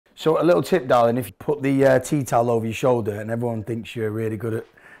So a little tip, darling, if you put the tea towel over your shoulder and everyone thinks you're really good at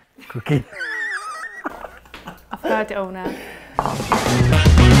cooking. I've heard it all now.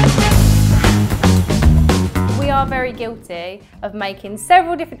 We are very guilty of making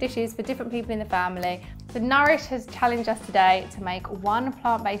several different dishes for different people in the family. So Nurishh has challenged us today to make one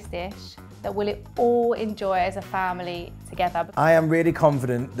plant-based dish that we'll all enjoy as a family together. I am really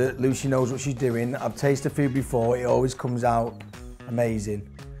confident that Lucy knows what she's doing. I've tasted food before, it always comes out amazing.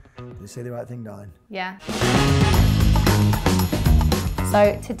 Did I say the right thing, darling? Yeah.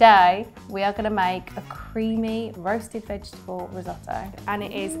 So today we are going to make a creamy roasted vegetable risotto, and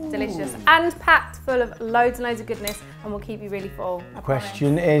it is delicious and packed full of loads and loads of goodness, and will keep you really full. The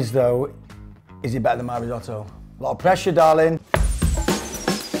question is though, is it better than my risotto? A lot of pressure, darling.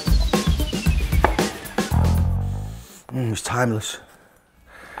 It's timeless.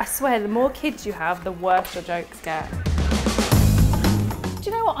 I swear, the more kids you have, the worse your jokes get. Do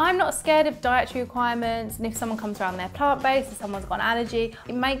you know what? I'm not scared of dietary requirements, and if someone comes around they're plant-based, if someone's got an allergy,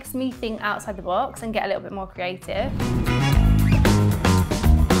 it makes me think outside the box and get a little bit more creative.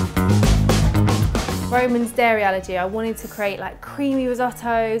 Roman's dairy allergy, I wanted to create like creamy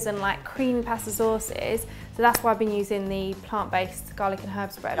risottos and like creamy pasta sauces, so that's why I've been using the plant-based garlic and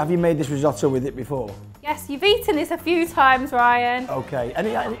herb spread. Have you made this risotto with it before? Yes, you've eaten this a few times, Ryan. Okay, and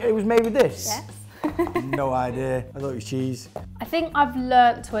it was made with this? Yes. No idea, I thought it was cheese. I think I've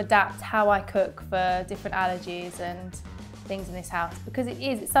learnt to adapt how I cook for different allergies and things in this house, because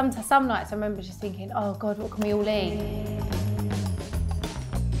some nights I remember just thinking, oh God, what can we all eat?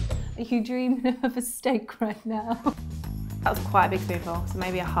 Are you dreaming of a steak right now? That was quite a big spoonful, so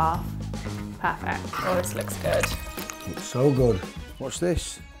maybe a half. Perfect. Oh, this looks good. Looks so good. What's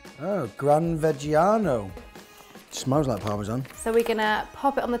this? Oh, Gran Vegiano. It smells like Parmesan. So we're gonna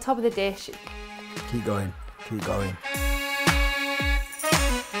pop it on the top of the dish. Keep going, keep going.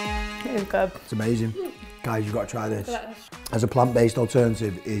 It is good. It's amazing. Guys, you've got to try this. As a plant-based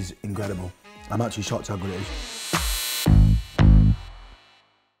alternative is incredible. I'm actually shocked how good it is.